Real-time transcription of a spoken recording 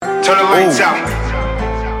Turn the lights out.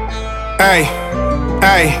 Hey,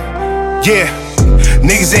 yeah.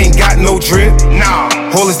 Niggas ain't got no drip. Nah.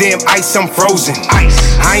 All this damn ice, I'm frozen.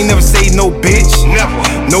 Ice. I ain't never say no bitch. Never.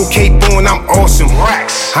 No cape on, I'm awesome.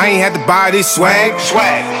 Racks. I ain't had to buy this swag.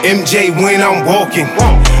 MJ when I'm walking.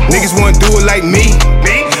 Whoa. Niggas wanna do it like me.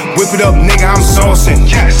 Me? Whip it up, nigga, I'm saucing.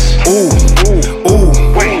 Yes. Ooh.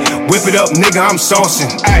 Wait. Whip it up, nigga, I'm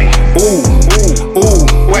saucing. Ay. Ooh.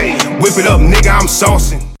 Wait. Whip it up, nigga, I'm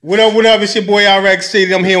saucing. What up? It's your boy RX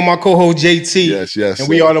City. I'm here with my co-host JT. Yes. And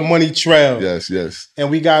we are the Money Trail. Yes. And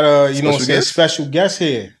we got a, special guest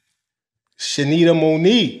here. Shanita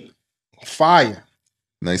Monique. Fire.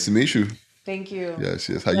 Nice to meet you. Thank you. Yes.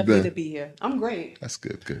 How you Lovely been? to be here. I'm great. That's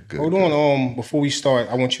good. Hold on. Before we start,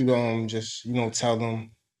 I want you to just tell them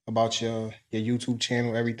about your YouTube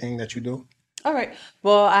channel, everything that you do. All right.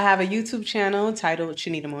 Well, I have a YouTube channel titled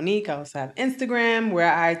Shanita Monique. I also have Instagram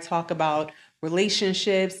where I talk about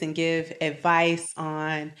relationships and give advice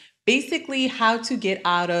on basically how to get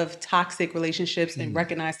out of toxic relationships and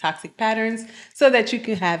recognize toxic patterns so that you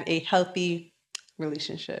can have a healthy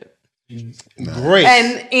relationship. Great.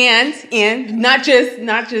 And not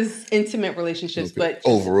just intimate relationships, but just,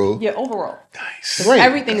 overall. Yeah, overall. Nice. Great.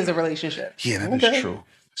 Everything is a relationship. Yeah, that is true.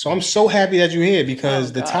 So I'm so happy that you're here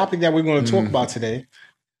because the topic that we're going to talk about today,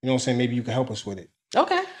 maybe you can help us with it.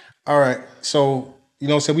 Okay. All right. So, we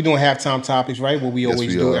doing halftime topics, right? What we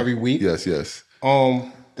always do every week. Yes.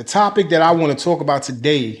 The topic that I want to talk about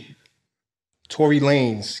today, Tory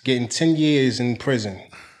Lanez getting 10 years in prison.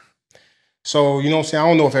 So, I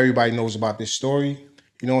don't know if everybody knows about this story.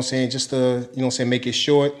 Just to, make it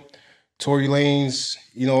short. Tory Lanez,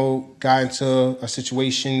 got into a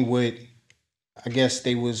situation with, I guess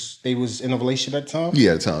they was in a relationship at the time.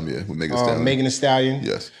 Yeah, at the time, yeah. With Megan Thee Stallion. Megan Thee Stallion.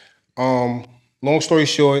 Yes. Long story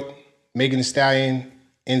short, Megan Thee Stallion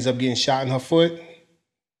ends up getting shot in her foot.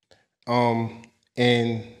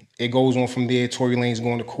 And it goes on from there. Tory Lanez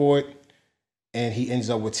going to court, and he ends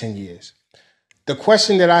up with 10 years. The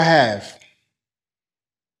question that I have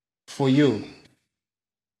for you,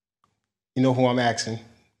 you know who I'm asking?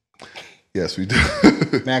 Yes, we do.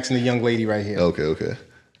 I'm asking the young lady right here. Okay.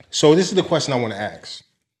 So this is the question I want to ask.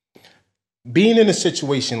 Being in a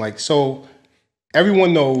situation so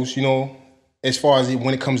everyone knows, as far as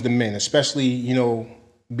when it comes to men, especially,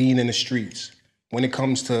 being in the streets, when it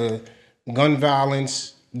comes to gun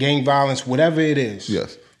violence, gang violence, whatever it is.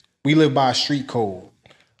 Yes. We live by a street code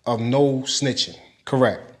of no snitching.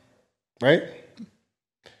 Correct. Right?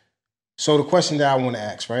 So the question that I want to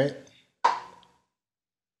ask, right?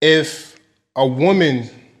 If a woman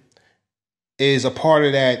is a part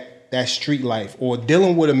of that street life or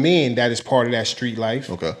dealing with a man that is part of that street life.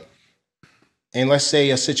 Okay. And let's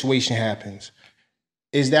say a situation happens.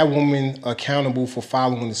 Is that woman accountable for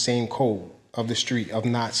following the same code of the street of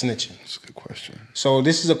not snitching? That's a good question. So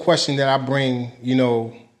this is a question that I bring,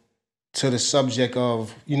 to the subject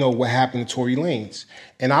of, what happened to Tory Lanez.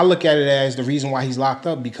 And I look at it as the reason why he's locked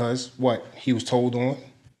up because he was told on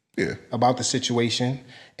about the situation.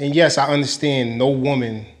 And yes, I understand no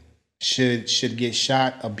woman should get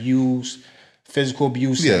shot, abused, physical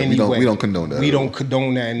abuse in any way. We don't condone that. We don't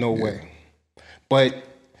condone that in no way. But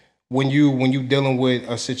when you dealing with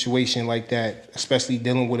a situation like that, especially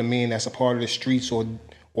dealing with a man that's a part of the streets or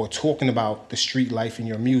talking about the street life in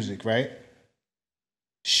your music, right?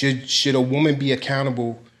 Should a woman be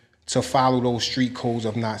accountable to follow those street codes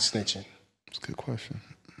of not snitching? That's a good question.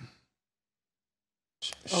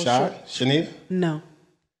 Shanita? No.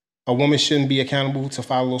 A woman shouldn't be accountable to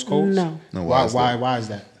follow those codes? No. Why is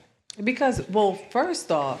that? Because,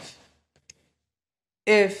 first off,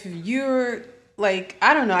 if you're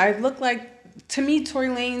I don't know, I look like, to me, Tory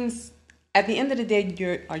Lanez, at the end of the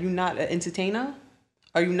day, are you not an entertainer?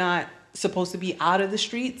 Are you not supposed to be out of the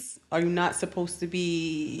streets? Are you not supposed to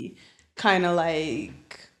be kind of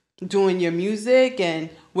doing your music? And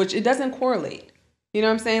which it doesn't correlate. You know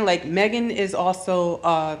what I'm saying? Megan is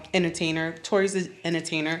also entertainer. Tory's an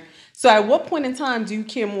entertainer. So at what point in time do you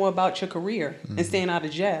care more about your career and staying out of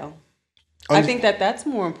jail? I think that's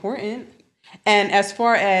more important. And as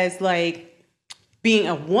far as being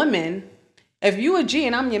a woman, if you a G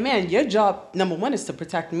and I'm your man, your job, number one, is to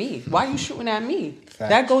protect me. Why are you shooting at me? Facts.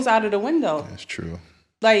 That goes out of the window. That's true.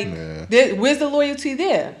 Where's the loyalty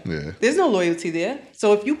there? Yeah. There's no loyalty there.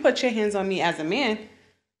 So if you put your hands on me as a man,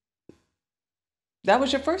 that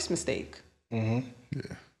was your first mistake. Mm-hmm.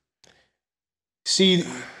 Yeah. See,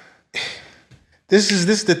 this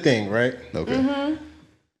is the thing, right? Okay. Mm-hmm.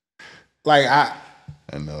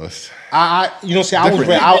 I know it's. I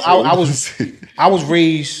was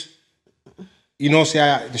raised,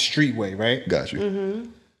 the street way, right? Got you.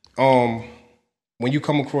 Mm-hmm. when you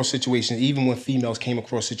come across situations, even when females came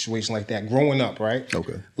across situations like that, growing up, right?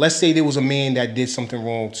 Okay. Let's say there was a man that did something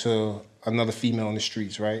wrong to another female in the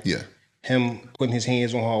streets, right? Yeah. Him putting his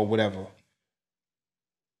hands on her or whatever.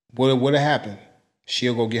 What'd happen?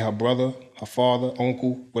 She'll go get her brother, her father,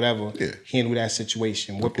 uncle, whatever, handle that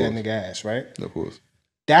situation, whip that nigga ass, right? Of course.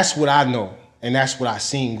 That's what I know, and that's what I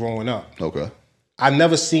seen growing up. Okay. I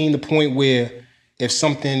never seen the point where if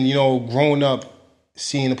something, growing up,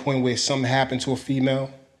 seeing the point where something happened to a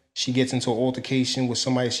female, she gets into an altercation with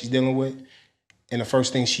somebody she's dealing with, and the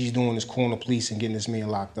first thing she's doing is calling the police and getting this man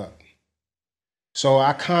locked up. So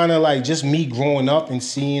I kind of like, just me growing up and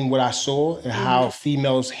seeing what I saw and how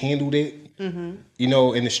females handled it, in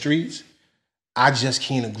the streets, I just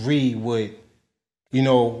can't agree with,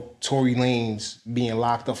 Tory Lanez being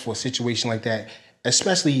locked up for a situation like that,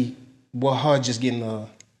 especially with her just getting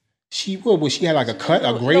she had like a cut,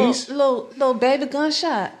 a graze? Little baby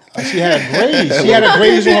gunshot. She had a graze. She had a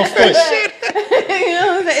graze on her foot. You know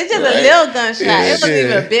what I'm saying? It's just a little gunshot. It wasn't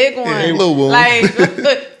even a big one. A little one. Like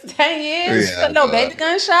 10 years for no baby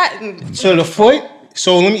gunshot. So the foot.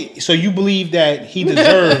 So you believe that he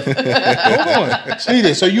deserved? Hold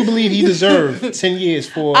on. So you believe he deserved 10 years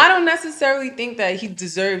for? I don't necessarily think that he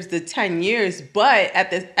deserves the 10 years, but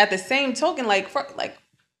at the same token,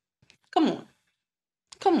 come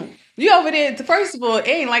on. You over there, first of all, it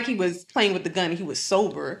ain't like he was playing with the gun. He was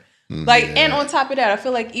sober. And on top of that, I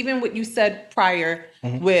feel like even what you said prior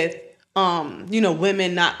with,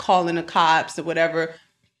 women not calling the cops or whatever,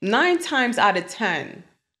 9 times out of 10,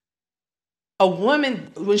 a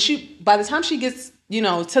woman, by the time she gets,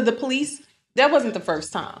 to the police, that wasn't the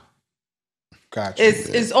first time. Gotcha.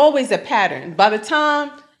 It's always a pattern. By the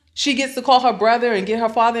time she gets to call her brother and get her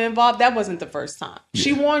father involved, that wasn't the first time. Yeah.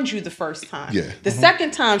 She warned you the first time. Yeah. The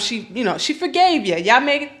second time, she forgave you. Y'all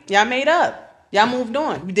made up. Y'all moved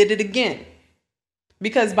on. You did it again.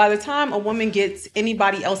 Because by the time a woman gets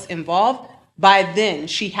anybody else involved, by then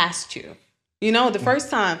she has to. The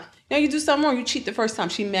first time, you do something wrong, you cheat the first time,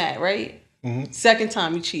 she mad, right? Second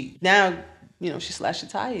time you cheat. Now, she slashed your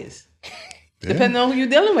tires. Yeah. Depending on who you're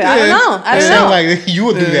dealing with. Yeah. I don't know. Like you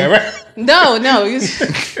would do that, right? No. You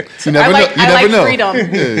never know. I like freedom.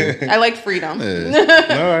 I like freedom.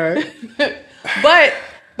 Yeah. All right.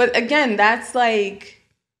 But again, that's like,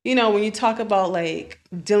 when you talk about like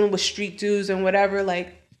dealing with street dudes and whatever,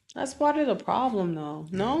 like that's part of the problem though.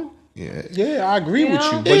 No? Yeah, I agree with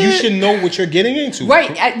you. But you should know what you're getting into.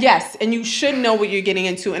 Right. Yes. And you should know what you're getting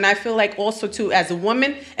into. And I feel like also too, as a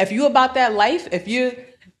woman, if you about that life, if you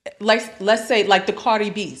like, let's say like the Cardi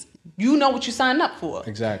B's, you know what you signed up for.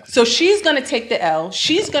 Exactly. So she's going to take the L.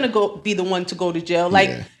 She's going to be the one to go to jail. Like,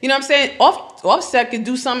 you know what I'm saying? Offset could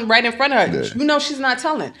do something right in front of her. Yeah. She's not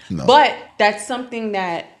telling. No. But that's something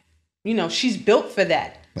that, she's built for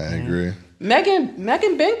that. I agree.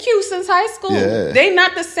 Megan been cute since high school. Yeah. They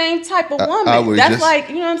not the same type of woman. That's like,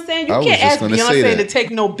 you know what I'm saying? You can't ask Beyonce to take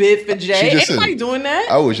no bid for Jay. Ain't nobody doing that.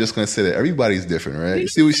 I was just going to say that. Everybody's different, right? You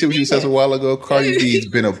see what you said a while ago? Cardi B's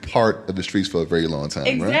been a part of the streets for a very long time,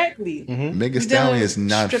 exactly. Right? Mm-hmm. Megan Stallion is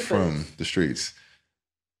not from the streets.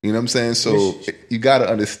 You know what I'm saying? So you got to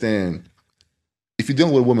understand, if you're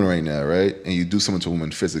dealing with a woman right now, right, and you do something to a woman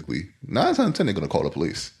physically, 9 times out of 10 they're going to call the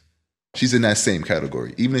police. She's in that same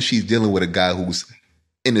category, even if she's dealing with a guy who's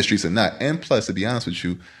in the streets or not. And plus, to be honest with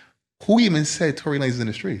you, who even said Tory Lanez is in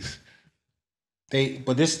the streets?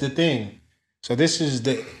 But this is the thing. So this is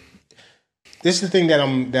the thing that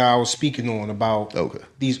I was speaking on about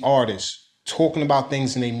these artists talking about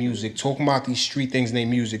things in their music, talking about these street things in their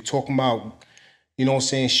music, talking about,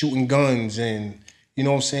 shooting guns and,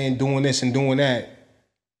 doing this and doing that,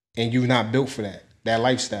 and you're not built for that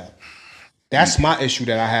lifestyle. That's my issue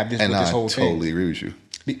that I have with this whole thing. And I totally agree with you.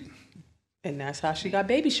 And that's how she got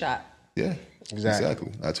baby shot. Yeah,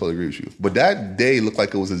 exactly. I totally agree with you. But that day looked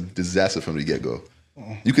like it was a disaster from the get-go.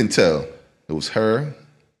 You can tell. It was her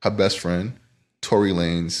best friend, Tory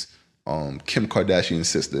Lanez, Kim Kardashian's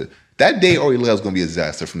sister. That day already looked like it was going to be a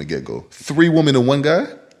disaster from the get-go. 3 women and 1 guy?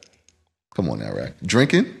 Come on now, right?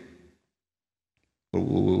 Drinking?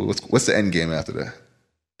 What's the end game after that?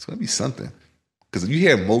 It's going to be something. Because you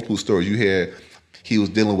hear multiple stories. You hear he was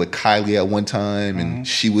dealing with Kylie at one time and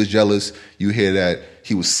she was jealous. You hear that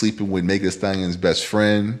he was sleeping with Megan Thee Stallion's best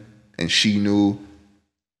friend and she knew.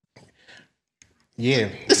 Yeah.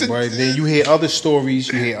 But then you hear other stories.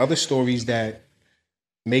 That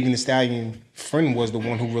Megan Thee Stallion friend was the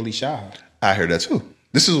one who really shot her. I heard that too.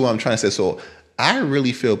 This is what I'm trying to say. So I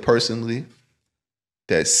really feel personally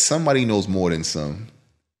that somebody knows more than some.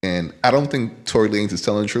 And I don't think Tory Lanez is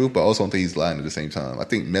telling the truth, but I also don't think he's lying at the same time. I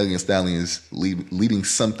think Megan Thee Stallion is leading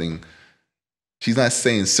something She's not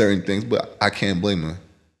saying certain things, but I can't blame her.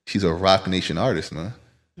 She's a Rock Nation artist, man.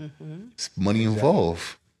 It's money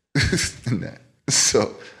involved in that.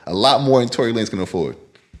 So a lot more than Tory Lanez can afford.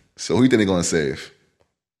 So who you think they're going to save?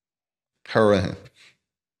 Her or him?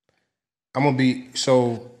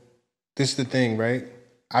 So this is the thing, right?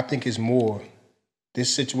 I think it's more.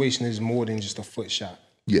 This situation is more than just a foot shot.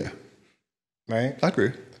 Yeah. Right? I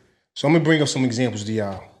agree. So I'm going to bring up some examples to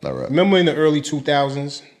y'all. All right. Remember in the early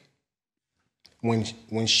 2000s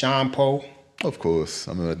when Sean Poe, of course,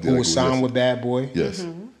 who was signed with Bad Boy? Yes.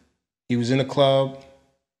 He was in a club.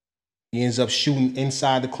 He ends up shooting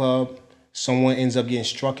inside the club. Someone ends up getting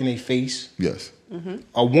struck in their face. Yes.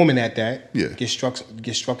 A woman at that. Yeah. Gets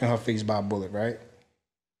struck in her face by a bullet, right?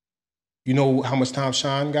 You know how much time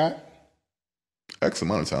Sean got? X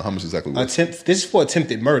amount of time. How much exactly? This is for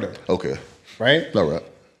attempted murder. Okay. Right? All right.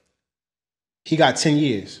 He got 10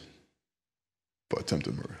 years. For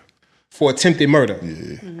attempted murder.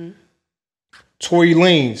 Yeah. Tory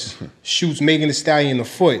Lanez shoots Megan Thee Stallion in the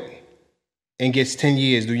foot and gets 10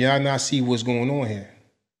 years. Do y'all not see what's going on here?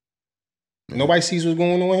 Nobody sees what's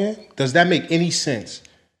going on here? Does that make any sense?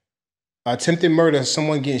 Attempted murder,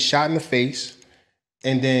 someone getting shot in the face,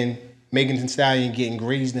 and then Megan Thee Stallion getting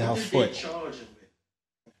grazed in her foot.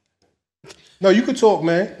 No, you could talk,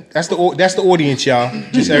 man. That's the audience, y'all.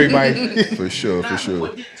 Just everybody. For sure.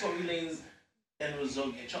 What did Tory Lanez end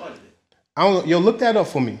result get charged with? I don't know. Yo, look that up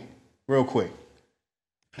for me real quick.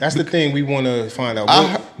 That's the thing we want to find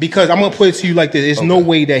out. Because I'm going to put it to you like this. There's no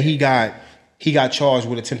way that he got charged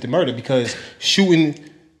with attempted murder because shooting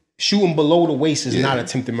below the waist is not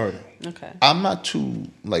attempted murder. Okay. I'm not too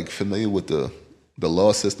familiar with the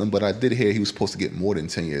law system, but I did hear he was supposed to get more than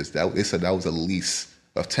 10 years. They said that was a lease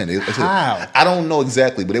of 10. How? I don't know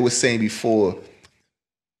exactly, but they were saying before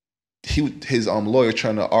his lawyer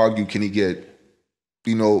trying to argue, can he get,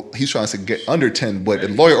 he's trying to get under 10, but the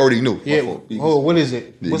lawyer already knew. Yeah. What is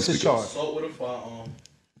it? What's his charge? Assault with a firearm,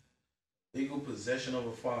 legal possession of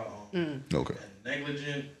a firearm, okay, and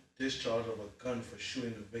negligent discharge of a gun for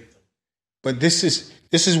shooting the victim. But this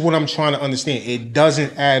is what I'm trying to understand. It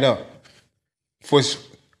doesn't add up. For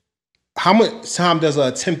how much time does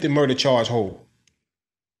an attempted murder charge hold?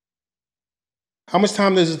 How much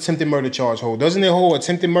time does attempted murder charge hold? Doesn't it hold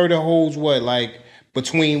attempted murder holds what,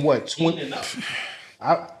 between what 20?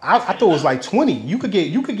 I thought it was 20. You could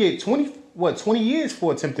get 20 years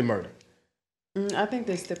for attempted murder. I think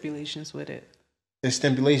there's stipulations with it. There's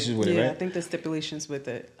stipulations with it, right? Yeah, I think there's stipulations with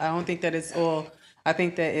it. I don't think that it's all. I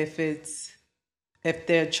think that if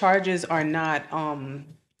the charges are not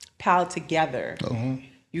piled together,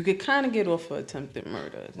 you could kind of get off for attempted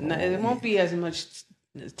murder. It won't be as much.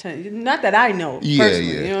 Not that I know. Yeah.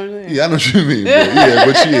 You know what I'm saying? Yeah, I know what you mean.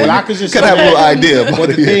 But I could just have a little idea.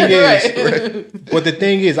 But the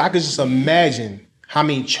thing is, I could just imagine how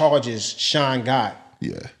many charges Sean got.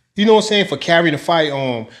 Yeah. You know what I'm saying? For carrying a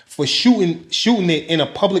firearm, for shooting it in a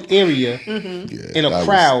public area, in a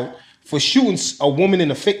crowd, for shooting a woman in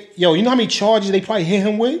the face. Yo, you know how many charges they probably hit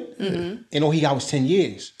him with? And all he got was 10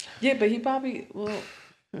 years. Yeah, but he probably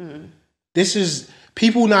This is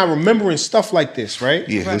people not remembering stuff like this, right?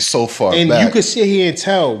 Yeah, it's so far and back. You could sit here and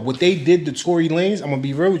tell what they did to Tory Lanez. I'm gonna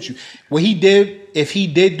be real with you. What he did, if he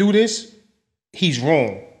did do this, he's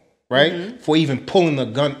wrong, right? For even pulling a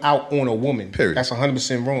gun out on a woman. Period. That's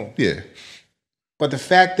 100% wrong. Yeah. But the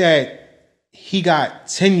fact that he got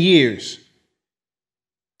 10 years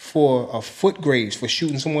for a foot graze, for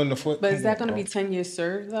shooting someone in the foot. But is that going to be 10 years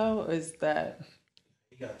served, though? Or is that...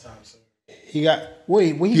 He got time served. He got...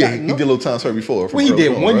 Wait, what he got? He did a little time served before. What he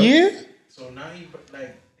did, 1 year? So now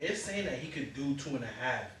it's saying that he could do 2.5.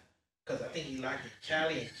 Because I think he liked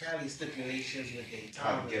Cali and Cali stipulations with their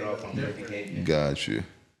time. Get off on different. Got you.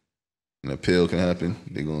 An appeal can happen.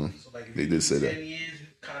 They did say that. 10 years, you're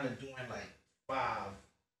kind of doing 5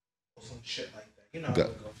 or some shit like that. You know.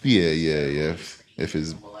 Yeah. If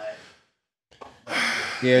it's.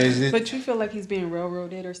 Yeah, but you feel like he's being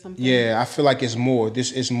railroaded or something? Yeah, I feel like it's more.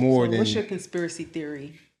 This is more than. What's your conspiracy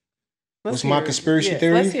theory? What's my conspiracy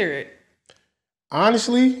theory? Let's hear it.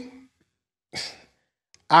 Honestly,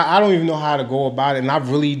 I don't even know how to go about it, and I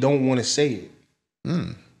really don't want to say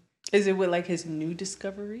it. Is it with his new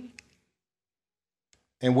discovery?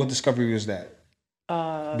 And what discovery was that?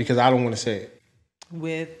 Because I don't want to say it.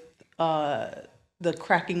 With the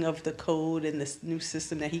cracking of the code and this new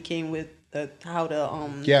system that he came with, how to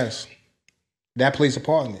Yes, that plays a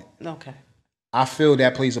part in it. Okay. I feel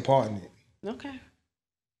that plays a part in it. Okay.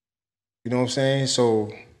 You know what I'm saying? So,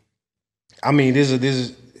 I mean, this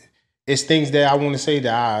is it's things that I want to say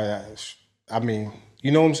that I mean,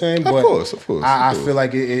 You know what I'm saying? But of course. I feel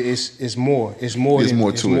like it's more. It's more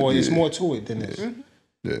to it than this.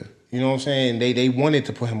 Yeah. You know what I'm saying? They wanted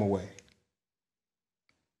to put him away.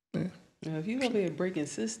 Yeah. If you over here breaking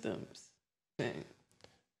systems, then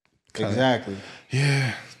Exactly.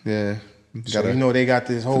 Yeah. So they got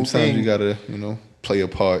this whole sometimes thing. you gotta, play a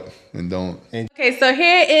part and don't. Okay, so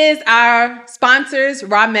here is our sponsors,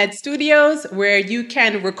 Raw Med Studios, where you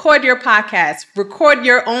can record your podcast, record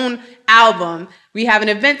your own album. We have an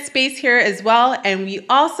event space here as well, and we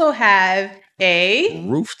also have a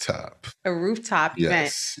rooftop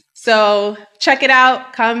event. So check it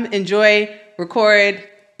out. Come enjoy, record.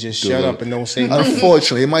 Just shut up and don't say nothing.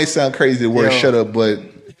 Unfortunately, it might sound crazy the word shut up, but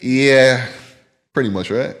yeah, pretty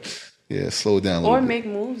much, right? Yeah, slow down a little bit. Or make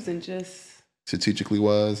moves and just strategically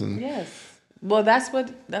wise and yes. Well, that's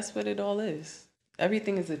what it all is.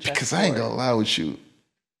 Everything is a chess. Because I ain't gonna lie with you.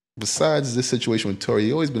 Besides this situation with Tory,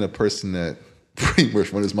 he always been a person that pretty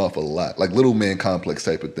much run his mouth a lot, like little man complex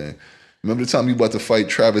type of thing. Remember the time you about to fight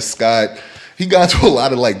Travis Scott? He got into a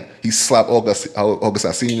lot of he slapped August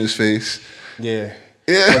Alsina in his face. Yeah.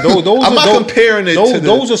 Yeah. I'm not comparing it to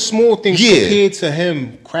those are small things compared to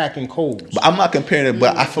him cracking codes. But I'm not comparing it,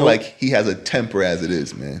 but I feel like he has a temper as it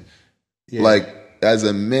is, man. Yeah. Like, as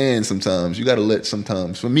a man, sometimes you got to let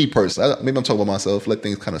for me personally, maybe I'm talking about myself, let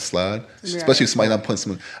things kind of slide. Yeah. Especially if somebody not putting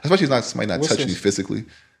somebody not touching me physically.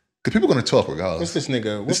 Because people are going to talk regardless. What's this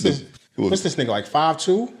nigga? What's this nigga, like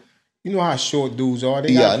 5'2"? You know how short dudes are.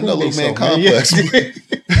 They I know little man complex.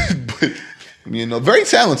 But, very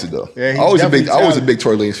talented though. Yeah, I was a big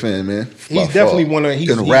Tory Lanez fan, man. He's definitely one of. He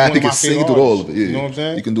can rap, he can sing, he can do all of it. Yeah, you know what I'm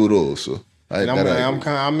saying? He can do it all. So I'm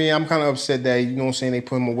kind of upset that they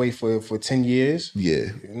put him away for 10 years. Yeah,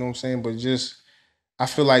 you know what I'm saying. But I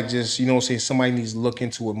feel like somebody needs to look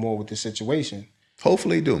into it more with this situation.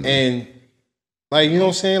 Hopefully they do, man. And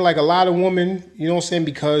like a lot of women,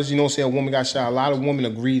 because a woman got shot, a lot of women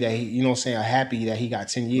agree that he, are happy that he got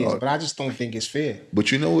 10 years. But I just don't think it's fair.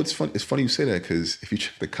 But it's funny. It's funny you say that because if you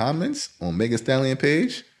check the comments on Megan Thee Stallion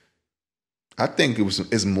page, I think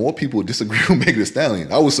it's more people disagree with Megan Thee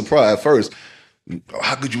Stallion. I was surprised at first.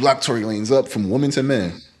 How could you lock Tory Lanez up from women to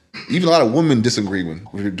men? Even a lot of women disagreeing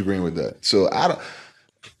with that. So I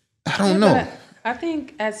don't know. I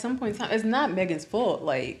think at some point in time, it's not Megan's fault.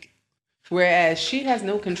 Whereas she has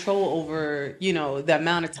no control over, the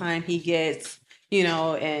amount of time he gets,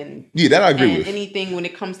 and that I agree with. Anything when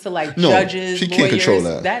it comes to judges, she lawyers, can't control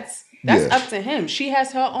that. That's up to him. She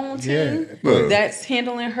has her own team that's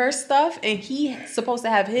handling her stuff, and he's supposed to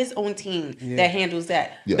have his own team that handles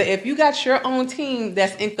that. Yeah. But if you got your own team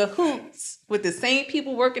that's in cahoots with the same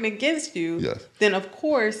people working against you, then of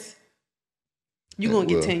course you're gonna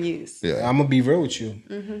get 10 years. Yeah, I'm gonna be real with you.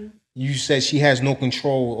 Mm-hmm. You said she has no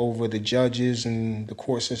control over the judges and the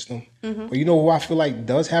court system. Mm-hmm. But you know who I feel like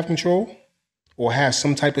does have control or has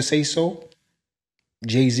some type of say-so?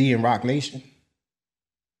 Jay-Z and Rock Nation.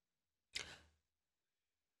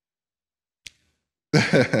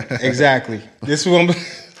 Exactly. This is what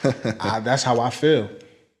that's how I feel.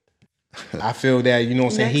 I feel that,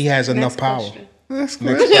 he has enough power. Next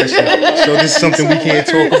question. So this is something we can't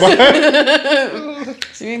talk about.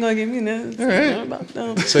 You ain't gonna give me nothing about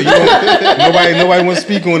them. So nobody wants to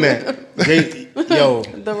speak on that. The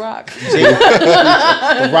Rock.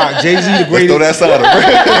 The Rock. Jay-Z the greatest. Let's throw that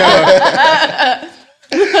side.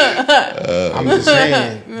 I'm just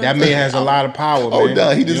saying that man has a lot of power. Man.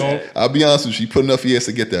 No, he just. I'll be honest with you. He put enough years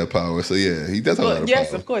to get that power. So yeah, he does have a lot of power.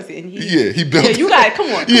 Yes, of course. And he built. Yeah, you got it.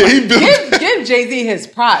 Come on. He built. Give Jay-Z his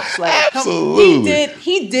props. Absolutely.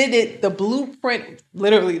 He did it the blueprint,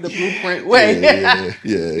 literally the blueprint way. Yeah.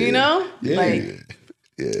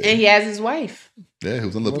 And he has his wife. Yeah, he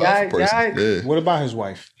was another powerful person. Yeah. What about his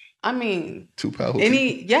wife? I mean, too powerful.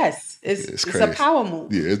 It's a power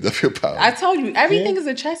move. Yeah, it's definitely a power. I told you, everything is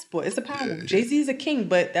a chessboard. It's a power move. Jay-Z is a king,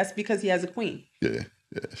 but that's because he has a queen. Yeah,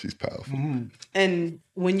 she's powerful. Mm-hmm. And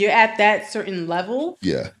when you're at that certain level,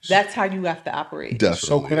 that's how you have to operate. Definitely.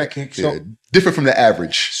 So can I different from the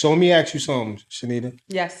average. So let me ask you something, Shanita.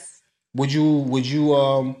 Yes. Would you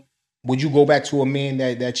go back to a man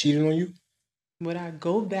that cheated on you? Would I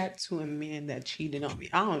go back to a man that cheated on me?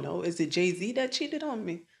 I don't know. Is it Jay-Z that cheated on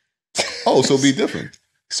me? Oh, so it'd be different.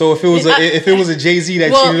 So if it was a Jay-Z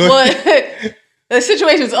that cheated on you, the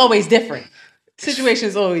situation is always different.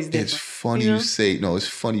 It's funny you say. No, it's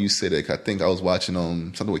funny you say that. I think I was watching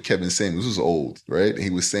something with Kevin Samuels. This was old, right? And he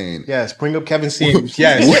was saying, "Yes, bring up Kevin Samuels."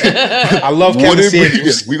 Yes, I love Kevin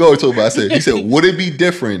Samuels. We always talk about. He said, "Would it be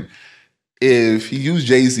different if he used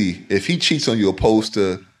Jay-Z if he cheats on you opposed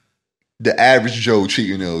to the average Joe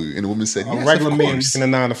cheating on you?" And the woman said, "Yes, a regular of man course." in a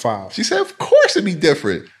 9 to 5. She said, "Of course it'd be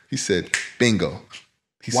different." He said, "Bingo."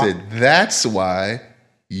 He said, that's why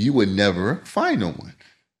you would never find no one.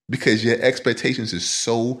 Because your expectations is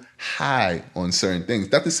so high on certain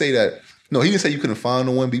things. Not to say that, no, he didn't say you couldn't find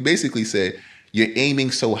no one, but he basically said, you're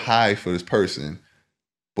aiming so high for this person,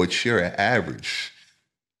 but you're an average.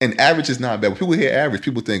 And average is not bad. When people hear average,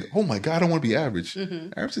 people think, oh my God, I don't want to be average.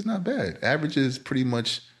 Mm-hmm. Average is not bad. Average is pretty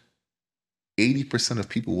much 80% of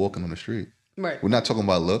people walking on the street. Right. We're not talking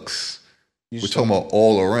about looks. We're talking about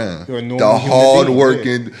all around. The hard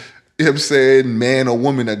working, you know what I'm saying, man or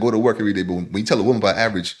woman that go to work every day. But when you tell a woman about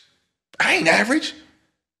average, I ain't average.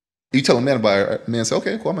 You tell a man about a man, say,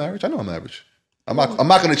 okay, cool, I'm average. I know I'm average. I'm not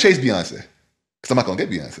going to chase Beyonce because I'm not going to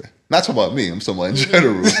get Beyonce. Not talking about me. I'm talking about in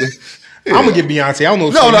general. Yeah. I'm going to get Beyonce. I don't know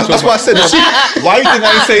if no, that's why I said that. Why you think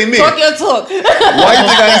I ain't saying me? Talk your talk. Why you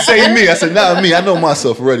think I ain't saying me? I said, not me. I know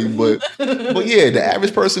myself already. But yeah, the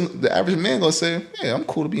average person, the average man gonna say, yeah, I'm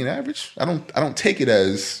cool to being average. I don't take it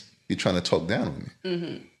as you're trying to talk down on me.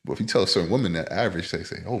 Mm-hmm. But if you tell a certain woman that average, they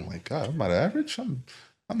say, oh my God, I'm not average.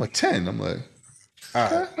 I'm a 10. I'm like,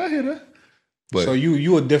 okay, I hear that. But, so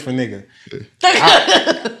you a different nigga.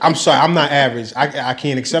 I'm sorry, I'm not average. I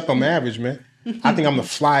can't accept I'm average, man. I think I'm the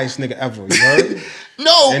flyest nigga ever. You heard?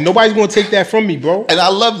 No, and nobody's gonna take that from me, bro. And I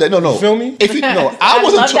love that. No, you feel me? If you know, I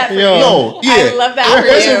wasn't. I love that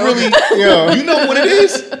for you. You know what it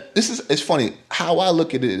is? It's funny. How I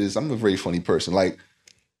look at it is, I'm a very funny person. Like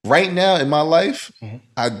right now in my life,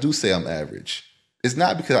 I do say I'm average. It's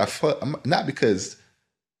not because not because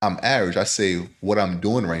I'm average. I say what I'm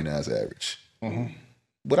doing right now is average. Mm-hmm.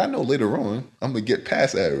 But I know later on I'm gonna get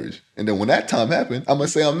past average, and then when that time happens, I'm gonna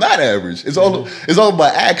say I'm not average. It's all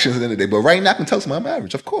about actions at the end of the day. But right now I can tell someone I'm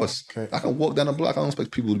average. Of course, I can walk down the block. I don't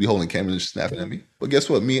expect people to be holding cameras and snapping at me. But guess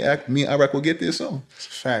what? Me and Iraq will get there soon. It's a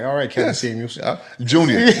fact. All right, Captain Samuels.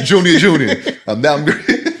 Junior. I'm down.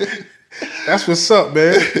 That's what's up,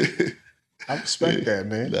 man. I respect that,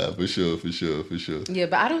 man. Nah, for sure. Yeah,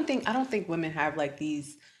 but I don't think women have like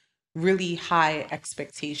these really high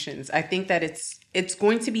expectations. I think that it's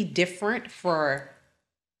going to be different for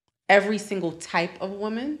every single type of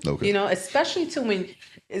woman. Okay. You know, especially to when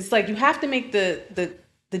it's like you have to make the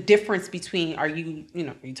difference between are you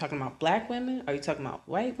talking about black women? Are you talking about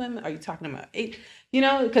white women? Are you talking about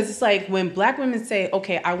because it's like when black women say,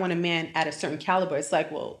 okay, I want a man at a certain caliber, it's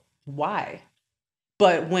like, well, why?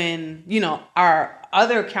 But when, our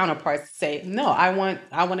other counterparts say, no, I want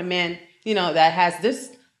a man, that has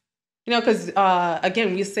this. Because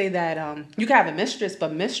again, we say that you can have a mistress,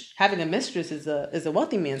 but having a mistress is a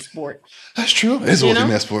wealthy man's sport. That's true. It's a wealthy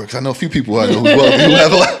man's sport. Because I know a few people I know who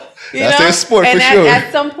have a lot. That's their sport for sure.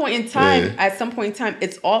 At some point in time,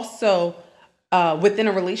 it's also within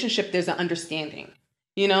a relationship. There's an understanding.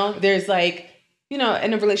 There's like in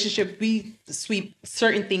a relationship we sweep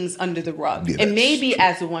certain things under the rug, and maybe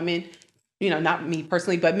as a woman. Not me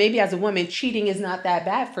personally, but maybe as a woman, cheating is not that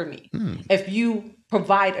bad for me. If you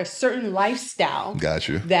provide a certain lifestyle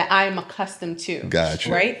that I'm accustomed to.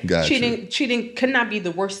 Right? Cheating could not be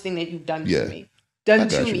the worst thing that you've done to me. Done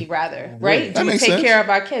to me, rather. Right? Do you take care of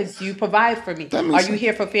our kids? Do you provide for me? Are you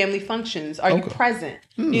here for family functions? Are you present?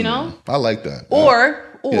 I like that.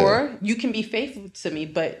 Or you can be faithful to me,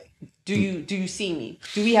 but do you see me?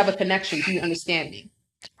 Do we have a connection? Do you understand me?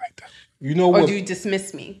 I like that. Or do you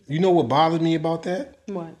dismiss me? You know what bothered me about that?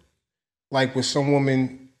 What? Like with some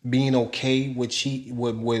woman being okay with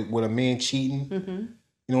with a man cheating. Mm-hmm. You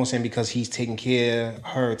know what I'm saying? Because he's taking care of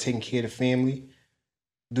her, taking care of the family.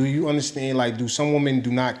 Do you understand? Like, do some women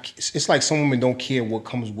do not? It's like some women don't care what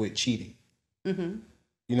comes with cheating.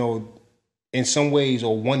 Mm-hmm. In some ways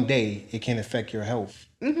or one day it can affect your health.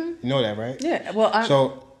 Mm-hmm. You know that, right? Yeah.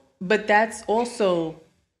 Well, but that's also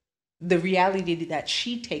the reality that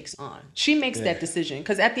she takes on. She makes that decision.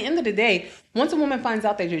 Because at the end of the day, once a woman finds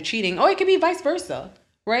out that you're cheating, it could be vice versa,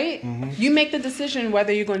 right? Mm-hmm. You make the decision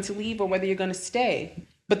whether you're going to leave or whether you're going to stay.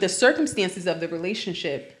 But the circumstances of the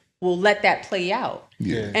relationship will let that play out.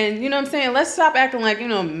 Yeah. And you know what I'm saying? Let's stop acting like,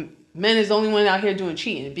 men is the only one out here doing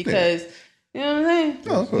cheating. Because... You know what I'm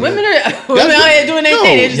saying? Women out here doing their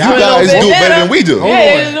thing. They just you guys do better than we do.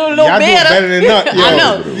 Yeah, they do a little better than us. I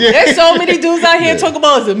know. There's so many dudes out here talking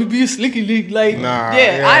about let me be a slicky league. Like,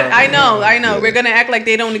 I know. Yeah. We're gonna act like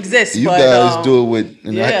they don't exist. You guys do it with,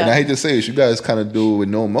 and I hate to say it, you guys kind of do it with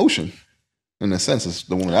no emotion. In a sense, it's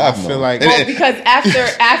the woman I've known. feel like because after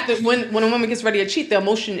when a woman gets ready to cheat, the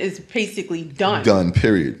emotion is basically done. Done.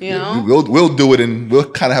 Period. You know? We'll do it, and we'll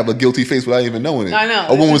kind of have a guilty face without even knowing it. I know.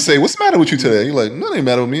 A woman would say, "What's the matter with you today?" You're like, "Nothing ain't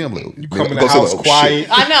matter with me." I'm like, you come in the house quiet.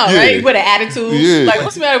 I know, right? With an attitude. Yeah. Like,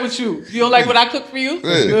 what's the matter with you? You don't like what I cook for you?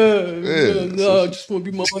 No, I just want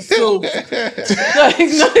to be myself. Like,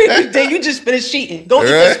 no, then you just finished cheating. Go eat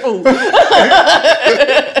this food.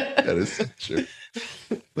 That is so true.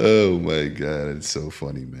 Oh my God, it's so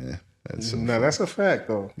funny, man. That's a fact,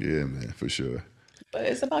 though. Yeah, man, for sure. But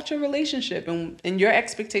it's about your relationship and your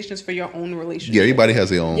expectations for your own relationship. Yeah, everybody has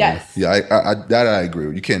their own. Yes. Yeah, I agree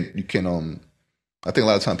with. You can't. I think a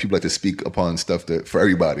lot of times people like to speak upon stuff that for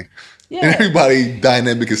everybody. Yeah. And everybody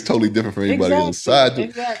dynamic is totally different from everybody else. So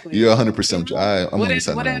Exactly. You're 100%. I'm what on the if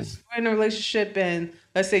side. we're in a relationship and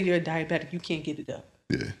let's say you're a diabetic, you can't get it up.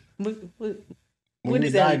 Yeah. When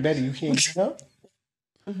you're diabetic, you can't get up?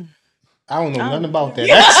 Mm-hmm. I don't know nothing about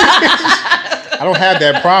that. I don't have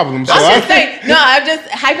that problem. So I'm just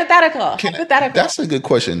hypothetical. That's a good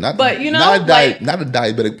question. Not a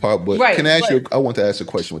diabetic part, but right, can I ask you? I want to ask a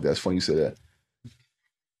question with that. It's funny you said that.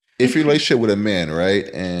 If your relationship with a man, right,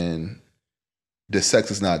 and the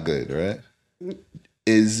sex is not good, right,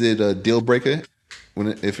 is it a deal breaker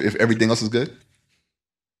if everything else is good?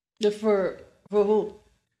 For who?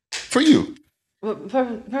 For you.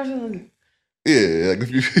 Personally. Yeah, like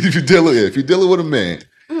if you're dealing with a man,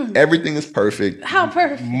 everything is perfect. How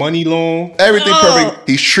perfect? Money long. Everything perfect.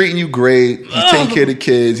 He's treating you great. He's taking care of the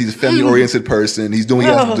kids. He's a family oriented person. He's doing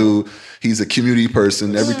what he has to do. He's a community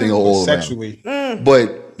person. Everything all sexually. around.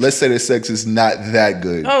 But let's say the sex is not that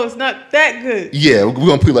good. Oh, it's not that good. Yeah, we're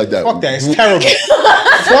gonna put it like that. Fuck that. It's terrible.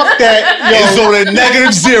 Fuck that. Yo, it's on a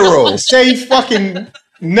 -0. Say fucking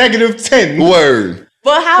 -10. Word.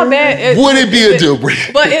 But how bad would it be a deal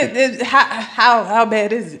breaker? But how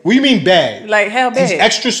bad is it? What do you mean bad? Like how bad? He's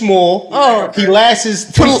extra small. Oh. He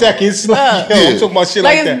lasts 2 seconds. I'm talking about shit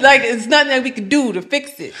like that. Like it's nothing that we can do to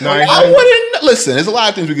fix it. No, I wouldn't listen. There's a lot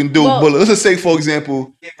of things we can do, but let's just say, for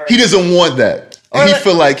example, he doesn't want that, and he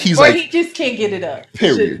feel like he's he just can't get it up.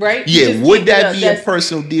 Period. Right? Yeah. Would that be a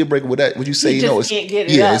personal deal breaker? Would you say no? Can't get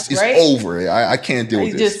it up, it's over. I can't deal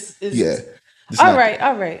with this. All right.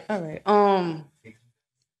 All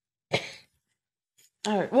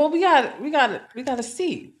right. Well, we got to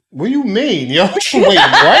see. What do you mean, yo? Wait,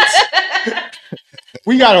 what?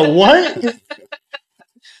 We got a what?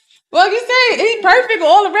 Well, you say he's perfect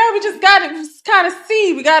all around. We just got to kind of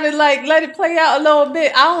see. We got to like let it play out a little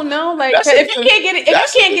bit. I don't know. Like if you can't get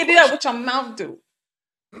it up, what your mouth do?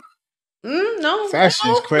 No, that's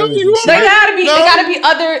just crazy. There gotta be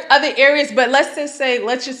other areas. But let's just say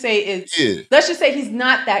he's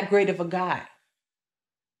not that great of a guy.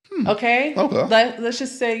 Okay. Let's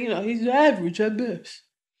just say he's average at best,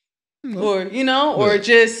 or he's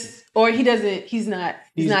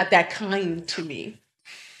not that kind to me.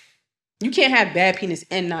 You can't have bad penis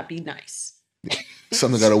and not be nice.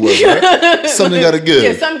 Something gotta work. Right? Something gotta give.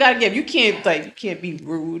 Yeah, something gotta give. You can't be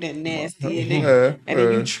rude and nasty and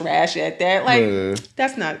then you trash at that. Like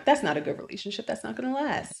that's not a good relationship. That's not gonna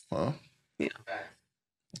last.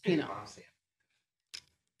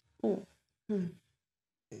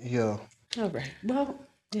 Yeah. All right. Well,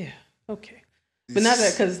 yeah. Okay. But not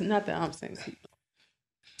that I'm saying.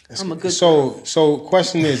 I'm a good. So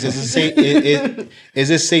question is it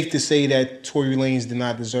safe to say that Tory Lanez did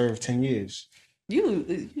not deserve 10 years? I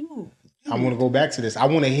want to go back to this. I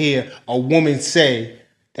want to hear a woman say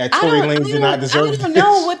that Tory Lanez did not deserve. I don't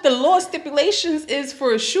know what the law stipulations is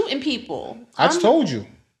for shooting people. I just told you.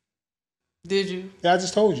 Did you? Yeah, I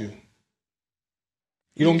just told you.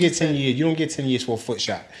 You don't get 10 years. You don't get 10 years for a foot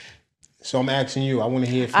shot. So I'm asking you. I want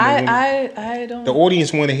to hear from a woman. I don't. The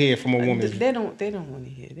audience want to hear from a woman. They don't want to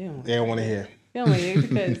hear. They don't want to hear. They don't want to hear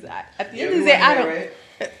because at the end of the day, I don't.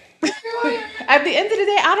 At the end of the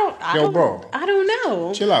day, I don't. Bro. I don't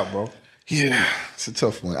know. Chill out, bro. Yeah, it's a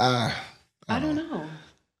tough one. I don't know.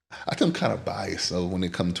 I think I'm kind of biased so when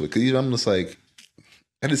it comes to it because I'm just like,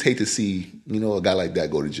 I just hate to see a guy like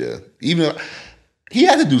that go to jail. Even though he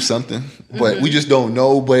had to do something, but we just don't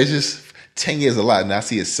know. But it's just 10 years a lot, and I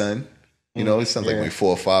see his son. His son's like maybe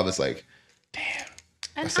 4 or 5. It's like, damn.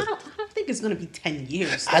 And I don't think it's gonna be 10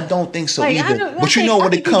 years. I don't think so either. But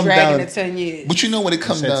when it comes down to 10 years. But when it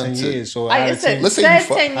comes down 10 to years, so let's say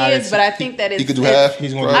 10 years, but I think that he could do half.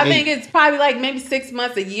 He's going. I think it's probably like maybe 6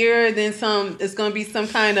 months, a year. Then some. It's gonna be some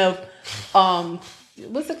kind of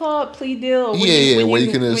what's it called? Plea deal? Where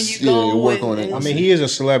you can work on it. I mean, he is a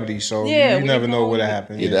celebrity, so you never know what'll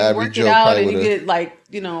happen. Yeah, the average Joe probably and you get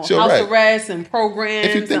house arrest and programs.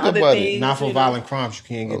 If you think and other about things, not for violent crimes, you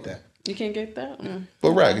can't get that. You can't get that?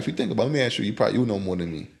 But Rag, if you think about it, let me ask you, you know more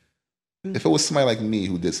than me. If it was somebody like me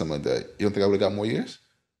who did something like that, you don't think I would have got more years?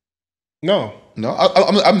 No. No?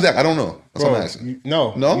 I'm Zach. I don't know. That's what I'm asking.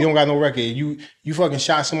 No. You don't got no record. You fucking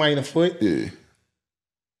shot somebody in the foot? Yeah.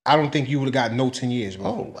 I don't think you would have got no 10 years, bro.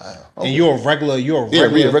 Oh, wow. Okay. And you're a regular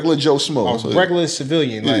regular Joe Smo. A regular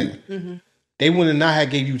civilian. Like, they would have not have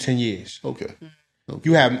gave you 10 years. Okay.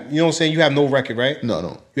 You know what I'm saying? You have no record, right?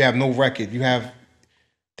 No. You have no record.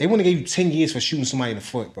 They wouldn't have gave you 10 years for shooting somebody in the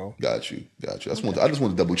foot, bro. Got you. I just want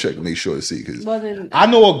to double check to make sure to see. Cause I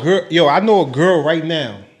know a girl right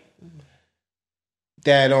now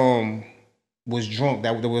that was drunk,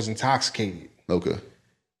 that was intoxicated. Okay.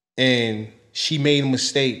 And she made a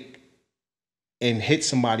mistake and hit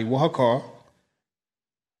somebody with her car.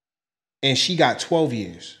 And she got 12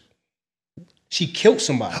 years. She killed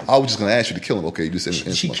somebody. I was just going to ask you to kill him. Okay, you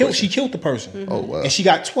just she killed the person. Oh, wow. And she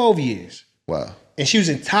got 12 years. Wow. And she was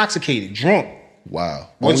intoxicated, drunk. Wow.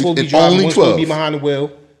 Wasn't supposed to be driving, wasn't supposed to be behind the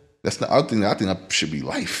wheel. That's not. I think that should be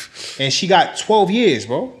life. And she got 12 years,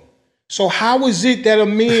 bro. So how is it that a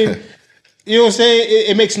man, you know what I'm saying?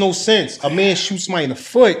 It makes no sense. A man shoots somebody in the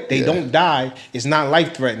foot, they don't die, it's not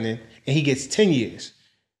life-threatening, and he gets 10 years.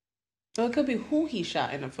 So it could be who he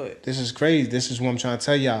shot in the foot. This is crazy. This is what I'm trying to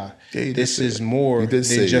tell y'all. Yeah, this is more than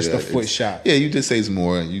just a foot shot. Yeah, you did say it's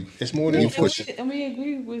more. It's more than a foot shot. And we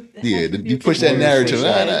agree with. Yeah, you push that narrative.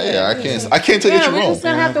 I can't tell you that you're wrong. We're just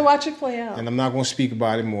gonna have to watch it play out. And I'm not gonna speak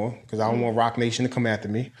about it more because I don't want Rock Nation to come after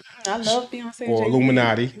me. I love Beyonce or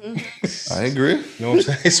Illuminati. I agree. You know what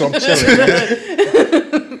I'm saying? So I'm chilling,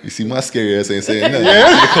 man. You see, my scary ass ain't saying nothing.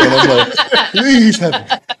 Yeah. I'm like, please help.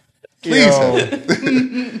 Please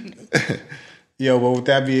help. Yo, but with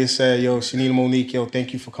that being said, Shanita Monique,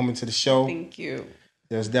 thank you for coming to the show. Thank you.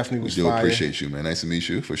 There's definitely was fire. We do fire. appreciate you, man. Nice to meet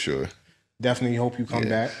you, for sure. Definitely hope you come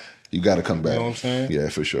back. You got to come back. You know what I'm saying? Yeah,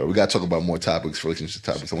 for sure. We got to talk about more topics, relationship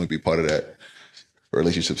topics. I want to be part of that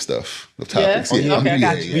relationship stuff. The topics. Yeah? Okay, I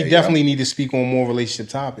got you. We definitely need to speak on more relationship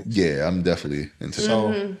topics. Yeah, I'm definitely into that.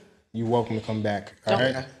 So you're welcome to come back. All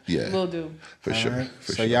right? Yeah. Will do. For sure. Right?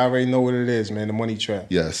 For so sure. y'all already know what it is, man. The Money Trap.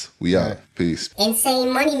 Yes, we out. Peace.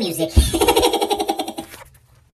 Insane money music.